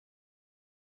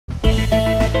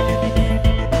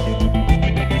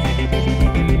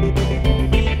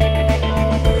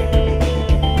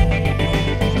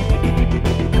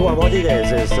What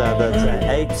it is that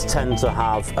apes tend to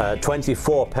have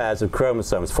 24 pairs of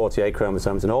chromosomes, 48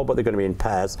 chromosomes in all, but they're going to be in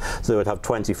pairs, so they would have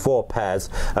 24 pairs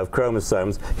of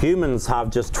chromosomes. Humans have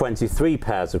just 23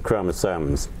 pairs of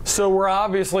chromosomes. So we're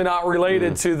obviously not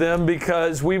related to them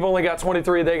because we've only got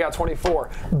 23, they got 24.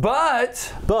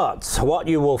 But what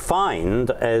you will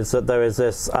find is that there is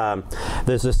this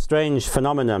there's a strange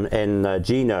phenomenon in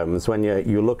genomes. When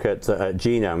you look at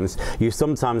genomes, you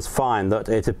sometimes find that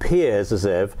it appears as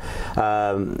if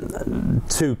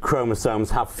two chromosomes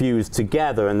have fused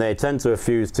together, and they tend to have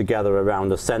fused together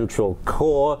around a central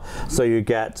core, so you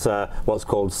get what's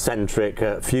called centric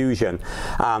fusion.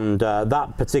 And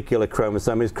that particular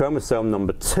chromosome is chromosome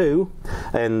number 2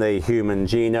 in the human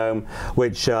genome,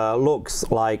 which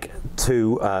looks like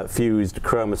two fused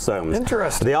chromosomes.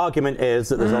 Interesting. The argument is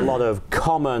that there's a lot of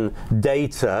common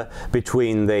data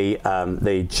between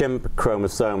the chimp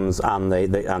chromosomes and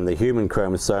the human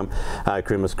chromosomes.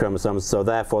 So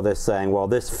therefore, they're saying, well,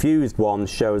 this fused one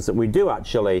shows that we do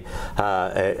actually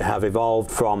have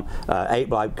evolved from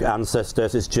ape-like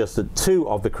ancestors. It's just that 2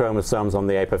 of the chromosomes on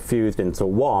the ape are fused into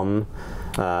one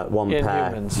pair,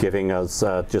 humans, giving us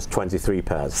just 23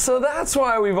 pairs. So that's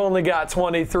why we've only got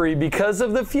 23, because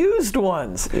of the fused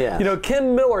ones. Yes. You know,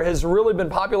 Ken Miller has really been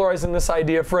popularizing this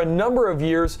idea for a number of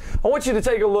years. I want you to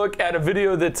take a look at a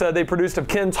video that they produced of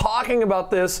Ken talking about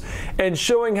this and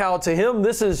showing how, to him,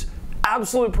 this is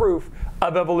absolute proof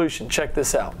of evolution. Check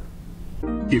this out.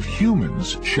 If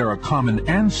humans share a common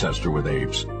ancestor with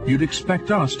apes, you'd expect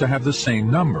us to have the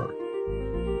same number.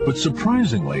 But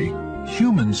surprisingly,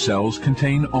 human cells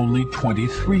contain only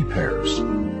 23 pairs.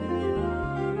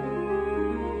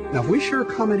 Now, if we share a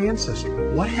common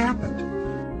ancestor, what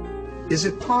happened? Is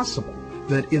it possible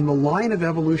that in the line of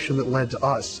evolution that led to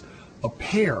us, a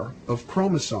pair of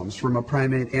chromosomes from a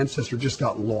primate ancestor just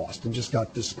got lost and just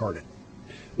got discarded?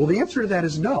 Well, the answer to that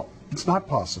is no, it's not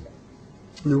possible.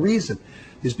 And the reason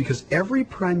is because every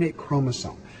primate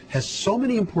chromosome has so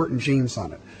many important genes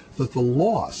on it that the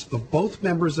loss of both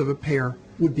members of a pair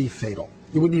would be fatal.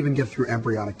 It wouldn't even get through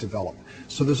embryonic development.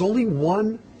 So there's only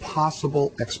one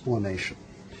possible explanation.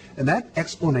 And that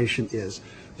explanation is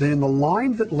that in the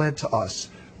line that led to us,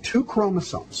 2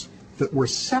 chromosomes that were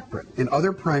separate in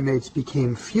other primates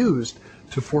became fused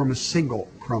to form a single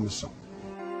chromosome.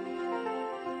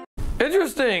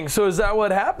 Interesting. So is that what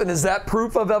happened? Is that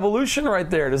proof of evolution right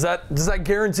there? Does that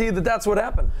guarantee that that's what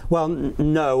happened? Well,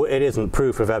 no, it isn't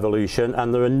proof of evolution,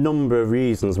 and there are a number of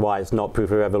reasons why it's not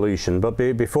proof of evolution. But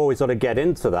before we sort of get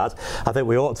into that, I think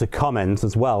we ought to comment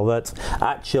as well that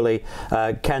actually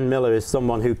Ken Miller is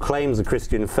someone who claims a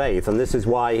Christian faith, and this is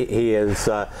why he is,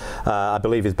 I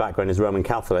believe his background is Roman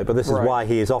Catholic, but this is why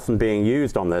he is often being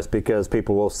used on this, because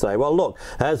people will say, well, look,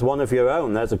 there's one of your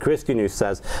own. There's a Christian who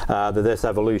says that this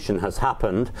evolution has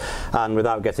happened, and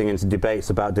without getting into debates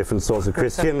about different sorts of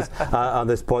Christians on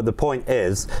this point, the point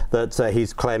is that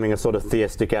he's claiming a sort of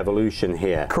theistic evolution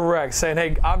here. Correct, saying,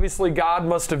 hey, obviously God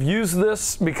must have used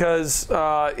this because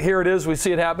here it is, we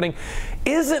see it happening.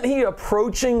 Isn't he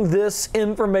approaching this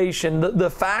information, the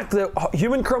fact that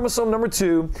human chromosome number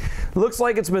 2 looks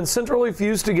like it's been centrally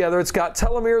fused together, it's got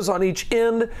telomeres on each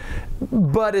end,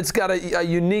 but it's got a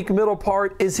unique middle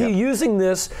part? Is he using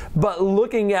this, but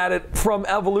looking at it from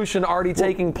evolution already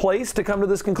taking place to come to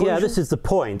this conclusion? Yeah, this is the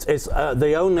point. It's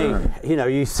the only, you know,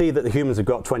 you see that the humans have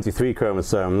got 23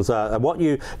 chromosomes. What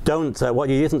you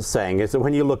isn't saying is that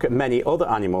when you look at many other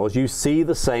animals, you see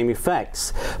the same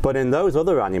effects. But in those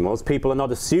other animals, people are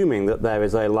not assuming that there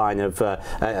is a line of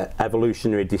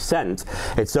evolutionary descent.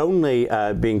 It's only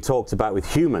being talked about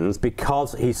with humans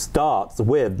because he starts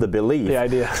with the belief, the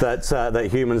idea that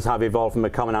humans have evolved from a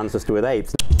common ancestor with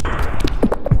apes.